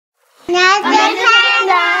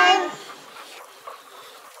Pandas.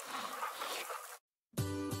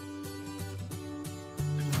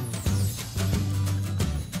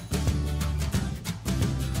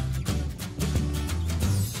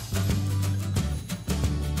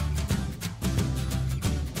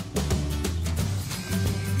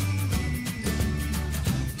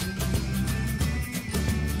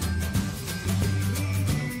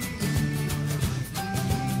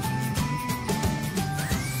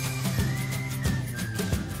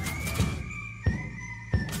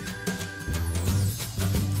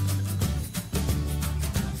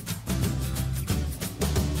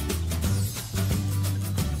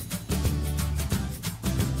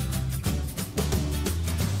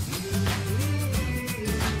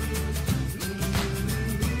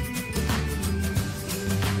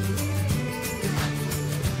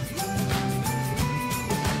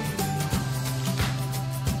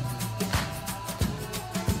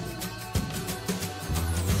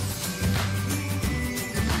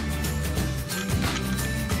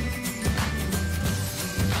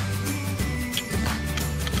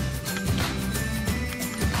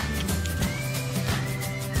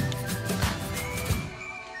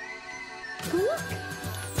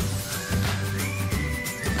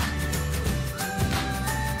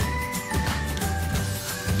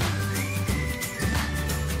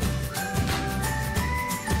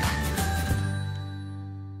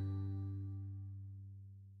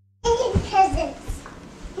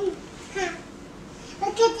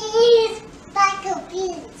 Look at these sparkle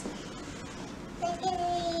beads. Look at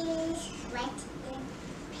these white and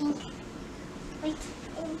pink. White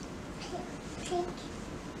and pink.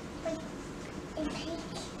 White and pink.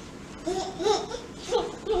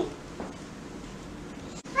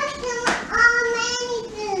 Look at all many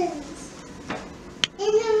balloons.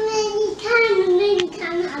 And the many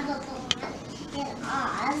kind of other balloons. And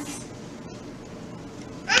Oz.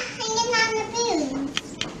 I'm hanging on the balloons.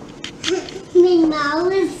 Minnie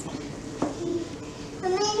Mouse. How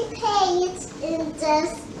many pages is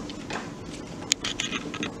this?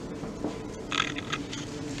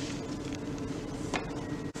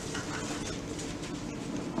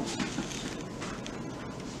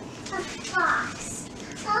 A box.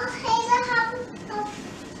 Oh, hey, I have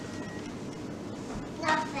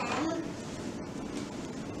nothing.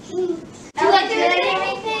 Do you like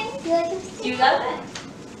anything? Do you love it?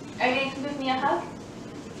 Are you going to give me a hug?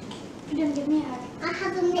 You're going to give me a hug. I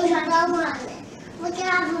have a mini bow on it. Look, I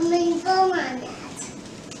have a mini bow on it.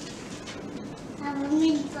 I have a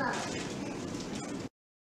mini bow.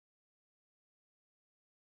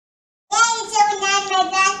 Yay, so not my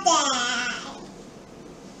birthday.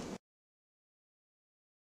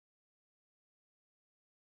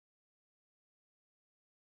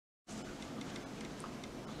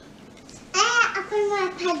 I put my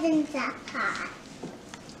presents up high.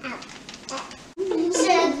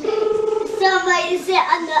 Somebody sit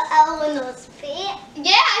under Eleanor's feet.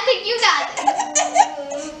 Yeah, I think you got it.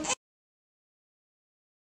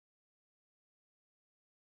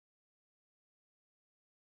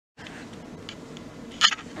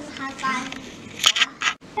 High five.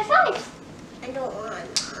 High five. I don't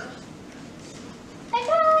want to. High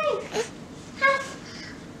five.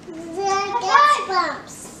 There gets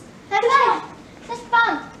bumps. High five. Fist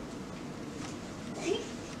bump.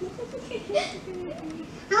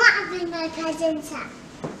 I want to bring my presents up.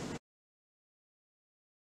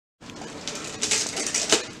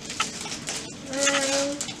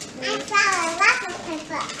 I found a lot of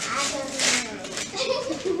paper out of mine. I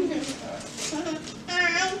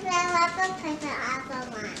found a lot of paper out of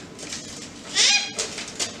mine.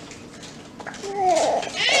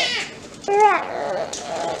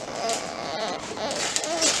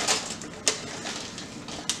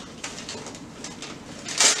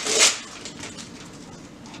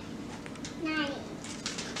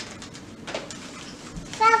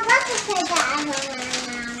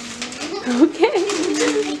 Okay.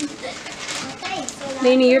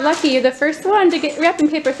 Minnie, you're lucky. You're the first one to get wrapping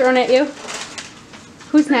paper thrown at you.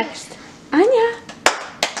 Who's next? Anya.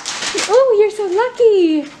 Oh, you're so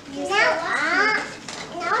lucky.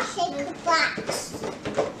 Now shake the box.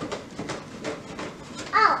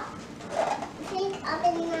 Oh, I think I'll be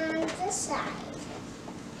on this side.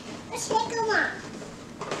 Let's shake them up.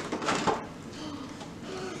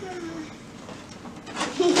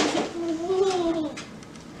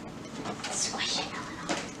 Squish it,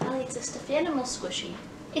 Eleanor. Oh, it's a stuffed animal squishy.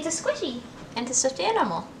 It's a squishy. And a stuffed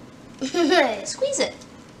animal. Squeeze it.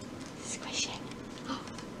 Squish it. Oh.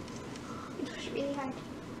 You push it really hard.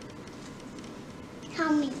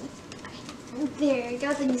 Tell me. There you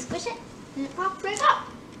go. Then you squish it, and it pops right up.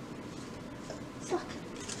 So look.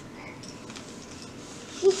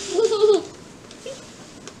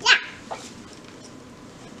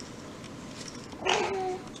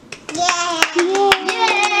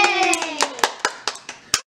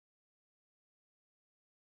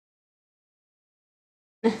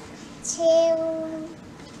 two.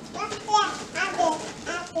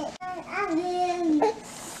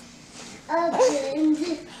 Opened.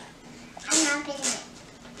 I'm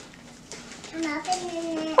opening it. I'm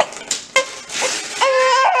opening it.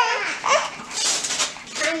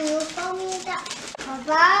 Can you pull me that?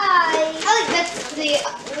 Bye. Oh, that's the.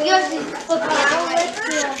 You have to flip it out.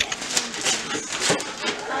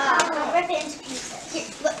 Rip it into pieces. Here,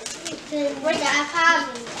 look. What do I have?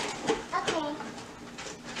 Okay.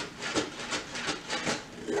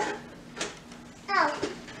 Oh.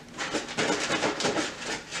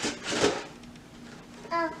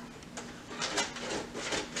 Oh.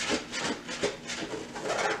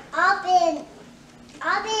 Open.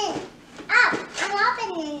 Open. Up. I'm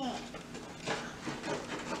opening it.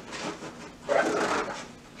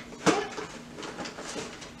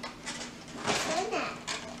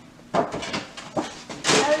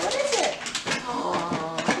 What is it?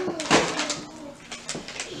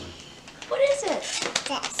 What is it?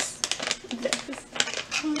 This.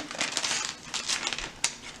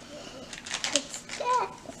 It's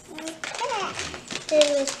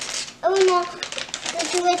this. Oh no.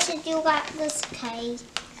 Richard, you got this cake.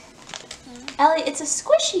 Ellie, it's a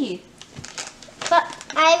squishy. But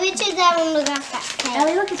Richard, I only got that cake.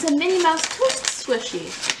 Ellie, look, it's a Minnie Mouse toast squishy.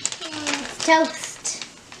 It's toast.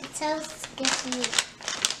 It's toast squishy.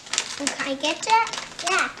 Can I get it?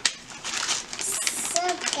 Yeah. So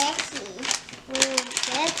sketchy.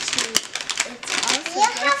 Sketchy. It's also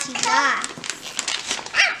sketchy back.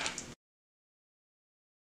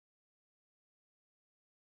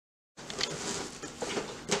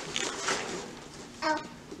 Oh.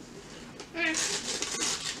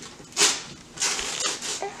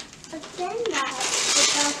 Again, that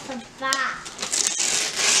it's also a box.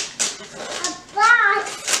 A box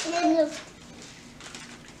in the.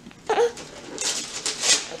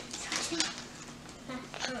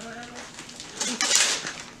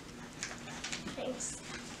 Thanks.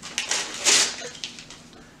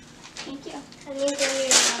 Thank you. Can you give me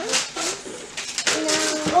another piece? No.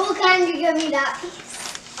 Oh, can you give me that piece?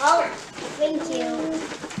 Oh, thank you.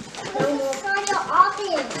 No more. Try to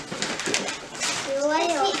open.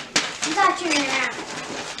 You got your hand.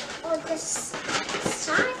 Oh, this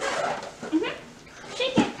side? Mm-hmm.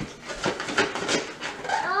 Shake it.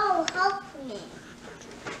 Oh, help me.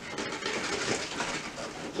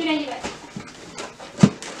 Here, now you guys.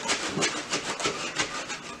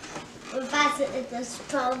 We're about to just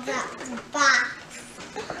throw that box.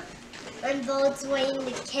 And Bo's way in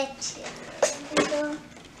the kitchen.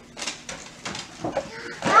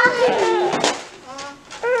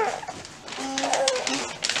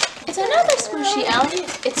 It's another squishy, Ellie.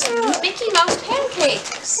 It's Mickey Mouse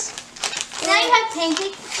pancakes. Now you have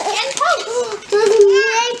pancakes and toast.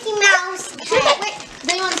 Mickey Mouse. Wait.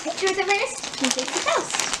 Do you want a picture with it first? Pancakes and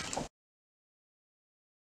toast.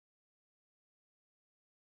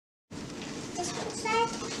 This one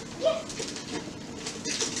side? Yeah.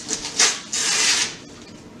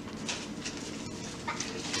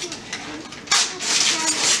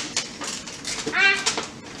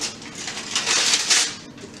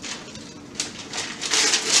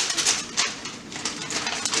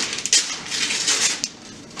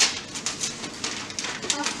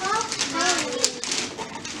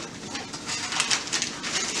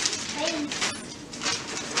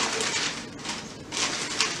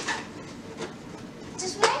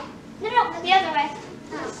 This way? No, the other way.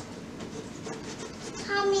 Oh.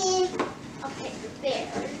 Tommy. Okay, there.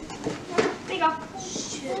 There you go.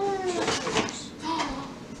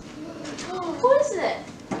 Who is it?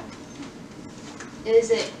 Is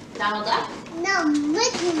it Donald Duck? No,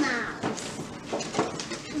 Mickey Mouse.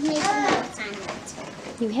 Mickey Mouse on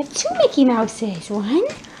it. You have two Mickey Mouses. One,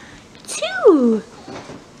 two.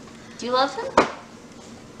 Do you love him?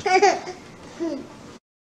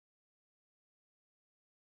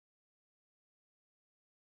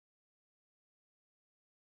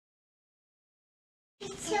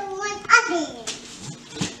 So one oven.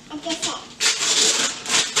 I guess that.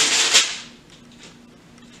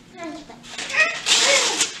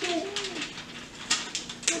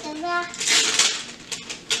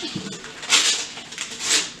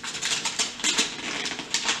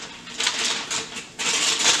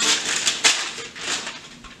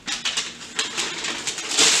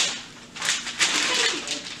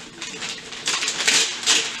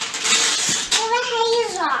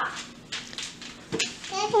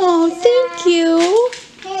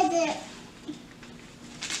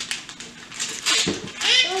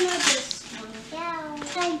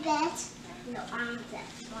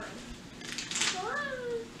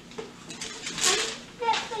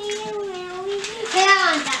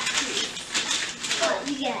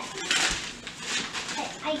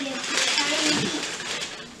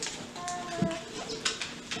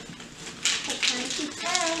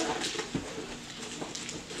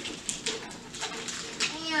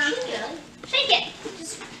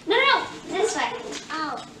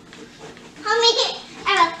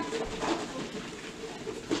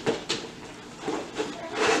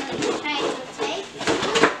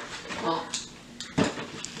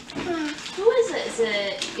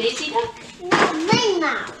 Minnie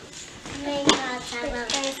Mouse. Minnie Mouse.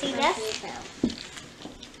 Can you see this?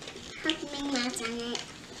 Have Minnie Mouse on it.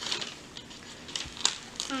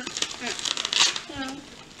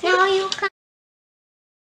 No, you can't.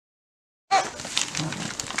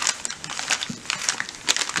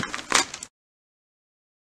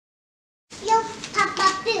 You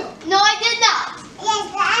Papa Bill. No, I did not.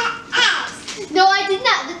 Yes, I No, I did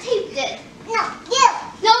not. The tape did. No, you.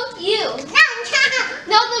 No, you. No,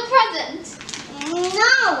 No, the present.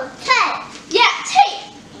 no, tape. Yeah, tape.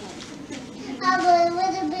 Have a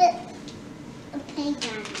little bit of paint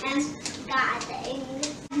on it. And got it.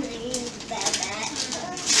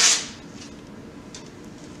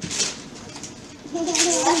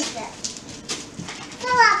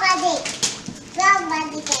 Come on, buddy. Go,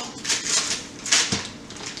 buddy.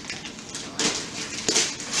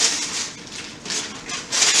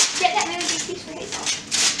 Get that movie piece for Hazel.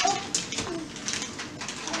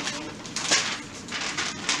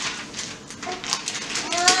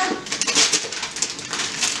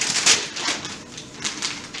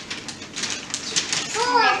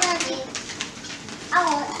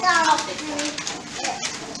 I'll fix it.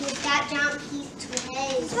 You've got John Peace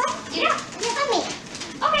toys. Yeah. Come here.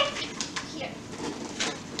 Okay. Here.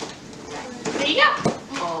 There you go.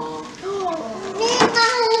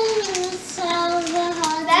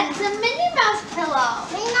 That's a Minnie Mouse pillow.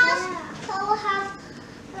 Minnie Mouse pillow has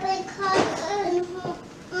big heart in her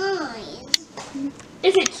eyes.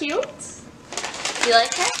 Is it cute? Do you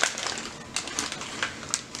like her?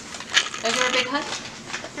 Is her a big hug?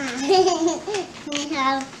 We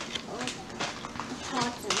have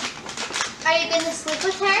cotton. Are you going to sleep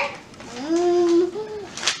with her?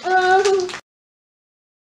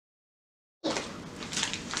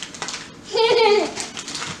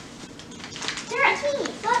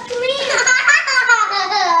 What to me?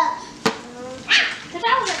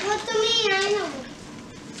 What to me? I know.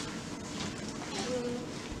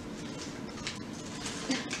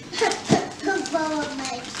 Follow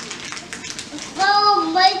Mikey. Follow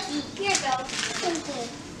Mikey. Here it goes. Okay.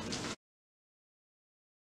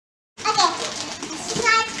 Okay.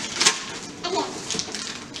 Slide. Okay.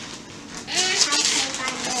 I'll take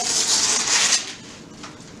on this.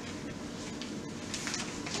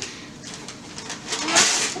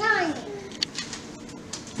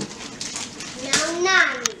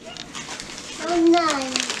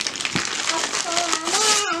 Nine.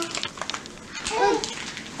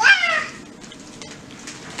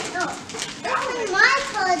 My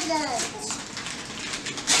present.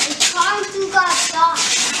 It's hard to got stuff.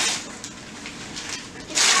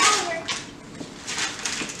 It's over.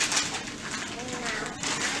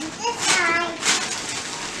 This side.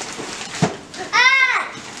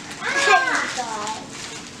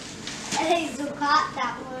 Hazel got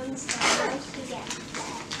that one, so I should get that.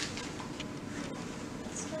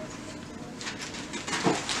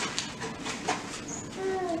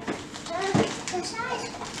 The size.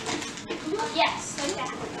 Yes, like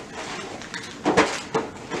that.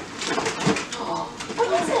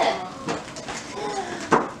 What is it?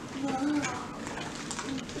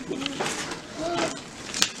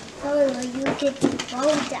 Oh, you get the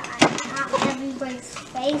bow tie, not everybody's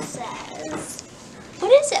faces.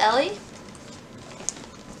 What is it, Ellie?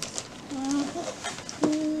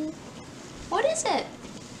 What is it?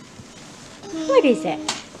 What is it?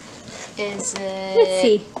 Is it Let's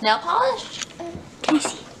see. nail polish? Can I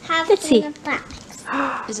see? Have Let's see. in the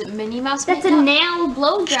box. Is it Minnie Mouse That's a makeup? nail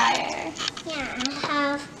blow dryer. Yeah, I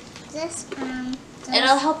have this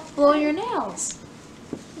It'll help blow your nails.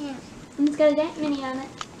 Yeah. And it's got a dent mini on it.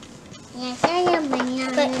 Yeah, there's a mini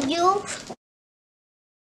on but you.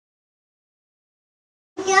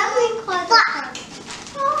 Black.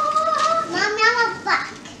 Mom, you have a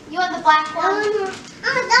black. You want the black one? Oh,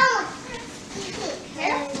 that one.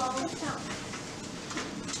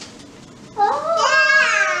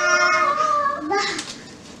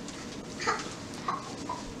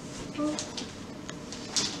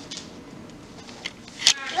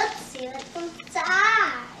 Let's see what's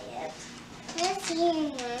inside. Let's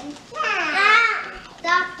see.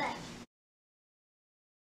 Stop it.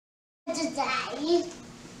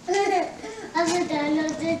 Today. I'm done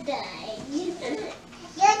today. You're done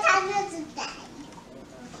today.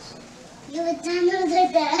 You're done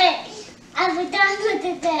today. I'm done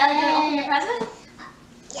today. Are you going to open your present?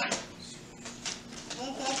 Yeah.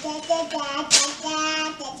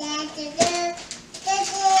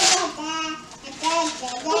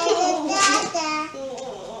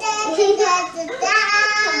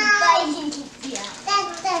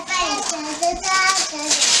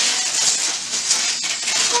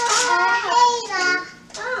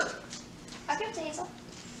 I'll give it to Hazel.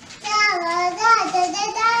 Yeah.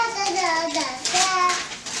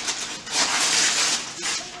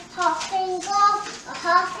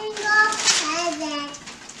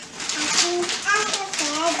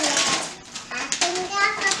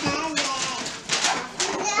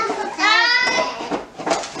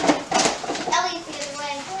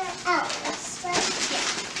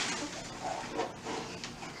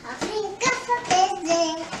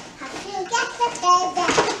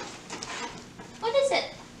 What is it?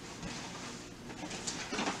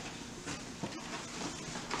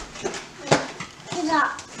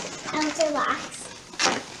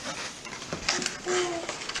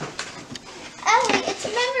 Ellie, it's a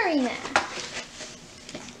memory map.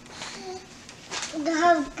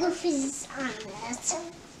 How Goofy's on this?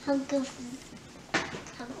 How Goofy's?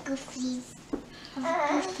 How Goofy's?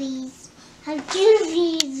 How Goofy's? How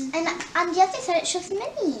Goofy's? And on the other side it shows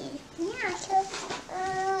Minnie. Yeah, it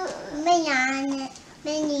shows Minnie on it.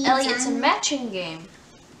 Minnie. Ellie, it's a matching game.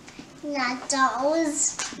 Not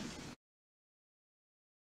those.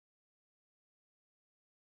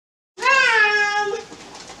 Mom!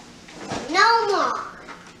 No more.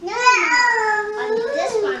 No. I need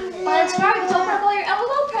this one. Well, it's hard to open up all your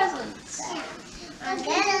LOL presents. And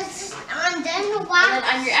then And then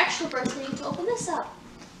on your actual birthday, you need to open this up.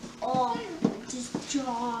 Oh, just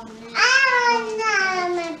draw me. Oh,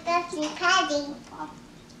 no, my birthday party.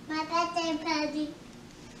 My birthday party.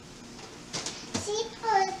 She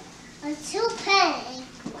put two pink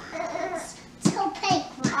ones. Two pink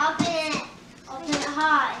ones. Open it. Open it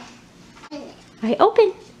high. Open it. I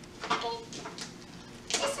open. Okay.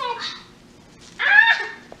 This side. Ah!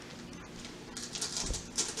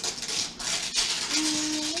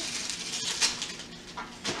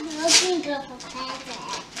 Finger for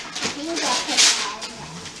present. Finger for present.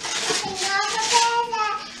 Finger for present.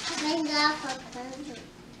 Finger for present.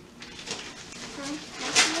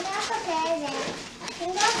 Finger for present.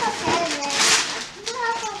 Finger for present. Finger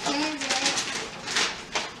for present.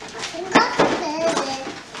 Finger for present.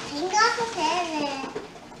 Finger for present.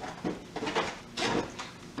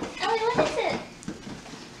 Ellie, what is it?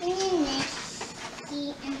 Minnie, Mickey,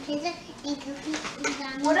 and Pizza, and Goofy, and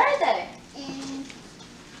Donald. What are they? And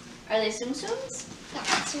Are they Tsum Tsums? yeah,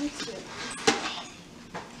 Tsum Tsum.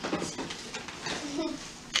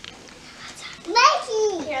 Mikey!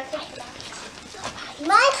 Here, I'll take it.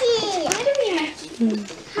 Mikey! Where do we Mikey?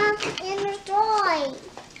 Have in the toy.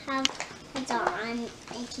 Have a doll on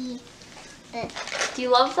Mikey. But Do you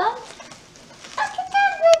love them? look at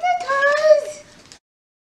them with the toys!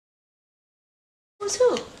 Who's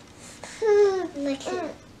who? Mickey.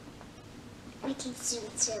 Mickey Tsum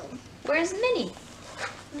Tsum. Where's Minnie?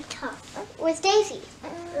 We're tough. Where's Daisy?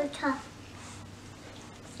 We're tough.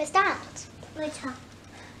 Where's Donald? We're tough.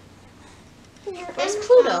 Where's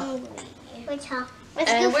Pluto? We're tough.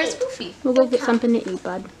 And where's Goofy? We'll go get something to eat,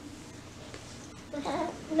 bud.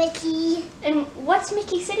 Mickey. And what's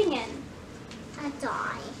Mickey sitting in? A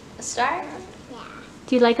doll. A star? Yeah.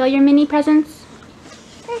 Do you like all your mini presents?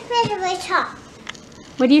 Let's make it we're tough.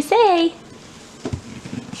 What do you say?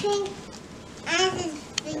 Think as is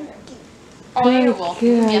thinking. Oh, you're welcome.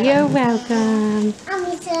 Good. Yeah. You're welcome.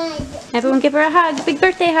 I'm excited. Everyone give her a hug. Big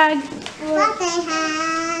birthday hug. Birthday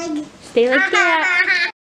hug. Stay like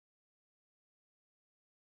that.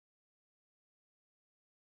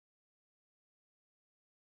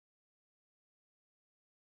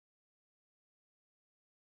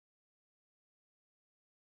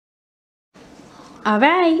 All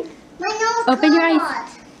right. My nose Open your eyes.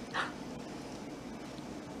 caught.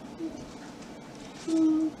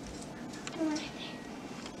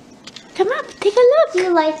 Come up. Take a look. Do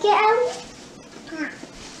you like it, Ellie?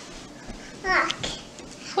 Look.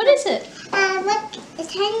 What is it? Look,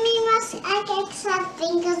 it's Minnie Mouse. I can have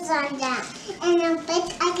fingers on them. And a bit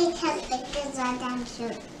I can have fingers on them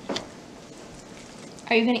too.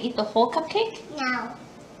 Are you going to eat the whole cupcake? No.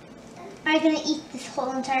 Are you going to eat this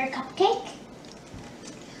whole entire cupcake?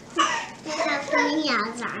 They have Minnie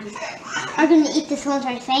Mouse on. Are you going to eat this whole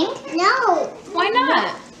entire thing? No. Why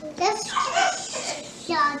not? Just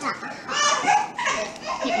shut up.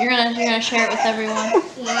 You're gonna share it with everyone.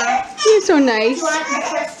 Yeah. You're so nice. You want the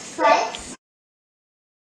first slice?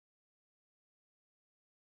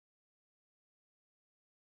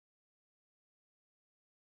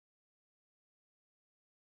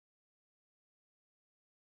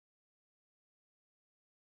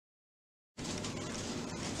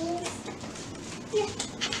 Yeah.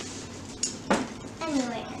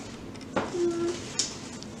 Anyway.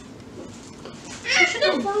 Push it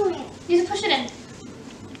in. You have to push it in.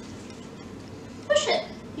 Push it.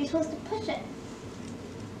 You're supposed to push it.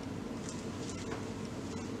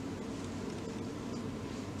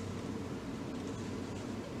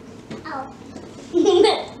 Oh.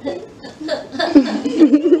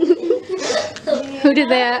 Who did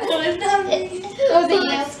that?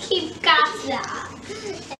 Let's keep gossip.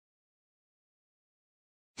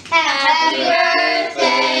 Happy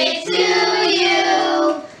birthday to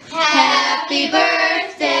you. Happy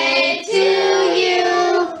birthday to you.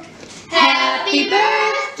 Happy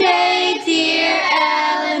birthday, dear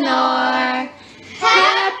Eleanor.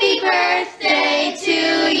 Happy birthday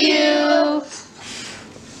to you.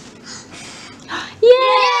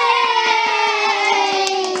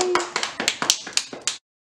 Yay!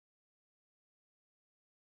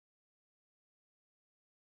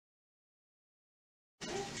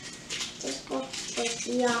 Just go with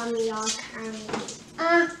yummy candy.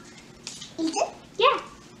 Eat it? Yeah.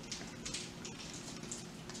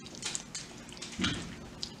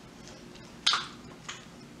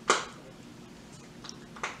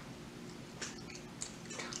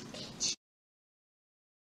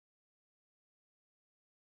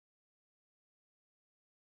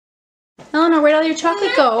 Eleanor, where'd all your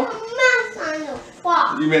chocolate go? Mess on the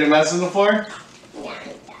floor. You made a mess on the floor? Yeah.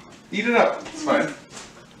 Eat it up. It's fine.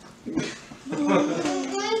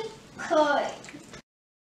 What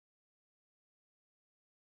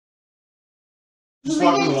Just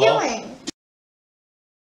walk are on you the wall. doing?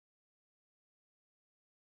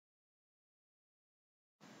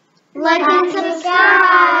 Like and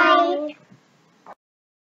subscribe.